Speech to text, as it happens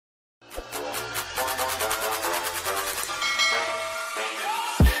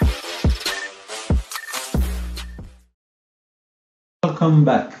Welcome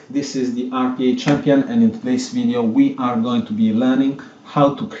back. This is the RPA champion, and in today's video we are going to be learning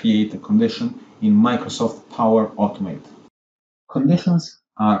how to create a condition in Microsoft Power Automate. Conditions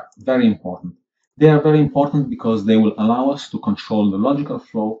are very important. They are very important because they will allow us to control the logical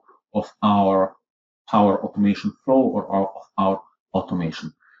flow of our Power Automation flow or of our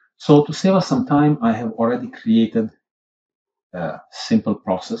automation. So to save us some time, I have already created a simple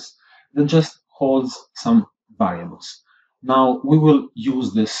process that just holds some variables. Now we will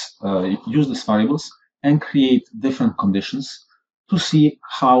use these variables and create different conditions to see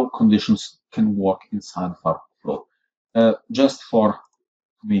how conditions can work inside of our flow. Just for to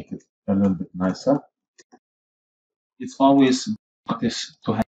make it a little bit nicer, it's always practice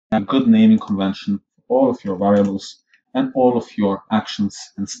to have a good naming convention for all of your variables and all of your actions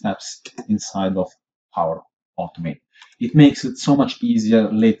and steps inside of Power Automate. It makes it so much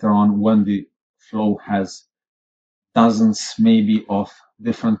easier later on when the flow has dozens maybe of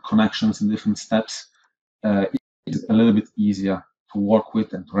different connections and different steps. It's a little bit easier to work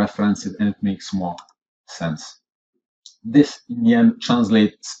with and to reference it, and it makes more sense. This in the end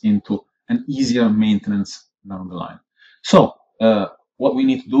translates into an easier maintenance down the line. So what we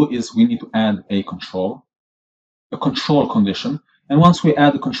need to do is we need to add a control condition. And once we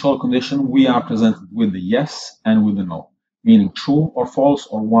add the control condition, we are presented with the yes and with the no, meaning true or false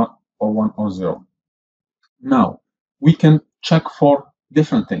or one or zero. Now, we can check for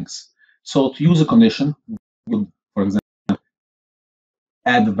different things. So to use a condition, we would, for example,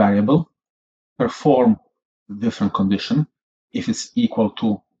 add a variable, perform the different condition, if it's equal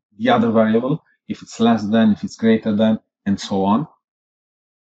to the other variable, if it's less than, if it's greater than, and so on.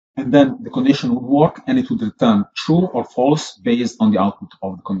 And then the condition would work and it would return true or false based on the output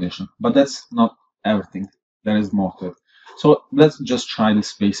of the condition. But that's not everything. There is more to it. So let's just try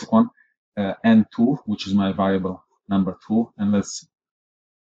this basic one, n2, which is my variable number 2, and let's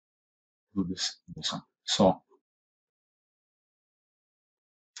do this one. So,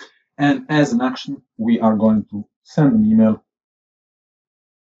 and as an action, we are going to send an email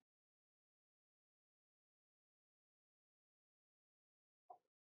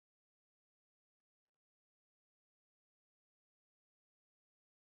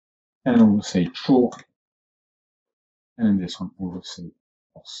and we will say true, and in this one we will say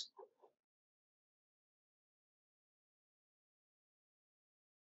false.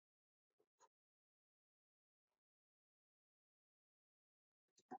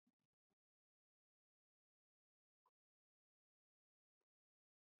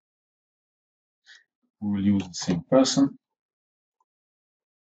 We will use the same person.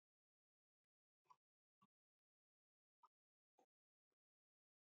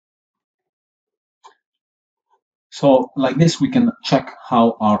 So like this, we can check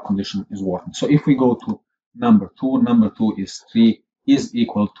how our condition is working. So if we go to number 2 is 3 is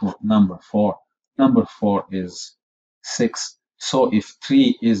equal to number 4 is 6. So if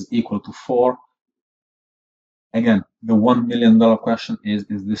 3 is equal to 4, again, the $1 million question is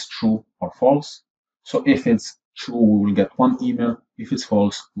this true or false? So if it's true, we will get one email. If it's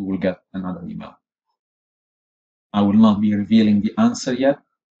false, we will get another email. I will not be revealing the answer yet.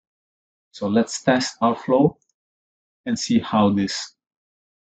 So let's test our flow and see how this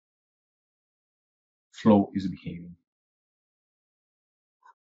flow is behaving.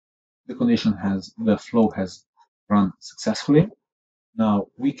 The flow has run successfully. Now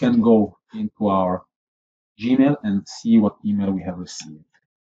we can go into our Gmail and see what email we have received.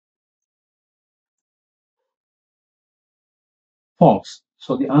 False.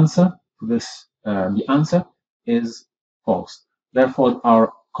 So the answer to this, the answer is false. Therefore,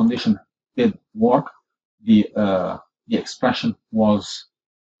 our condition did work. The expression was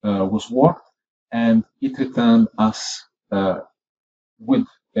worked, and it returned us with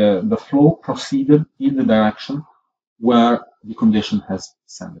the flow proceeded in the direction where the condition has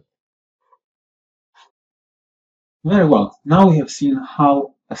sent it. Very well. Now we have seen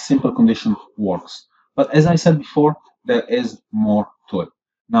how a simple condition works. But as I said before, there is more to it.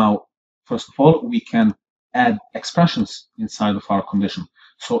 Now, first of all, we can add expressions inside of our condition.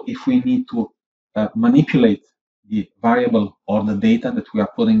 So if we need to manipulate the variable or the data that we are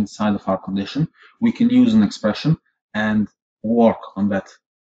putting inside of our condition, we can use an expression and work on that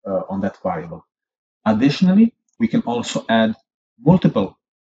variable. Additionally, we can also add multiple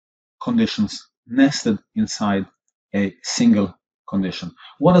conditions nested inside a single condition.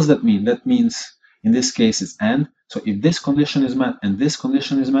 What does that mean? That means in this case it's AND. So if this condition is met and this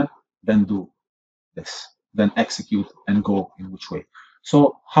condition is met, then do this. Then execute and go in which way.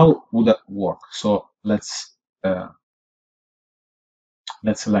 So how would that work? So let's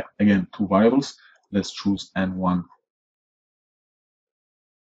select again two variables. Let's choose N1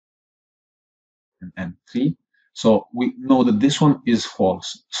 and N3. So we know that this one is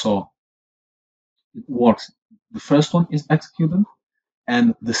false. So it works. The first one is executed,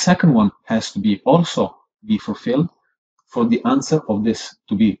 and the second one has to be also be fulfilled for the answer of this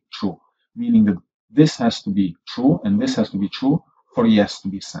to be true, meaning that this has to be true and this has to be true for yes to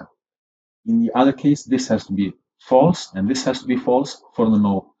be sent. In the other case, this has to be false and this has to be false for the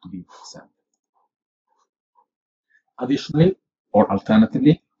no to be sent. Additionally, or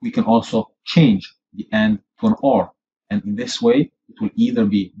alternatively, we can also change the and to an or. And in this way, it will either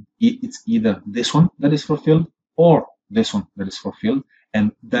be, it's either this one that is fulfilled or this one that is fulfilled,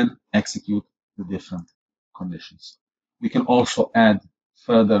 and then execute the different conditions. We can also add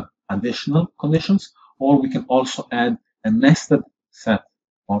further additional conditions, or we can also add a nested set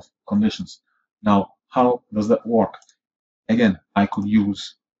of conditions. Now, how does that work? Again, I could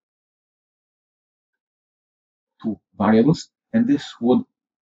use two variables, and this would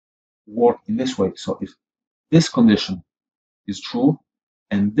work in this way. So if this condition is true,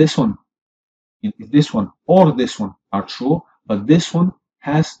 and this one, if this one or this one are true, but this one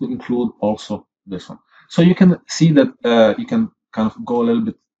has to include also this one. So you can see that you can kind of go a little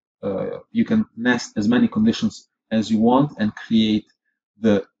bit, you can nest as many conditions as you want and create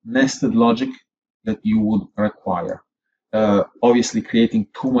the nested logic that you would require. Obviously, creating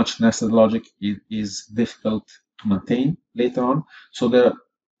too much nested logic is difficult to maintain later on. So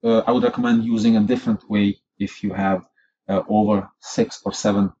I would recommend using a different way if you have over 6 or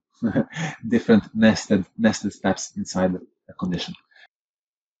 7 different nested steps inside a condition.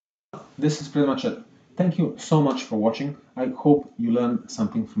 This is pretty much it. Thank you so much for watching. I hope you learned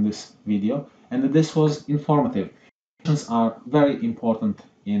something from this video and that this was informative. Conditions are very important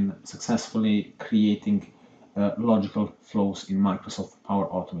in successfully creating logical flows in Microsoft Power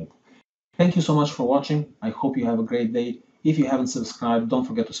Automate. Thank you so much for watching. I hope you have a great day. If you haven't subscribed, don't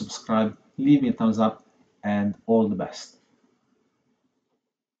forget to subscribe, leave me a thumbs up, and all the best.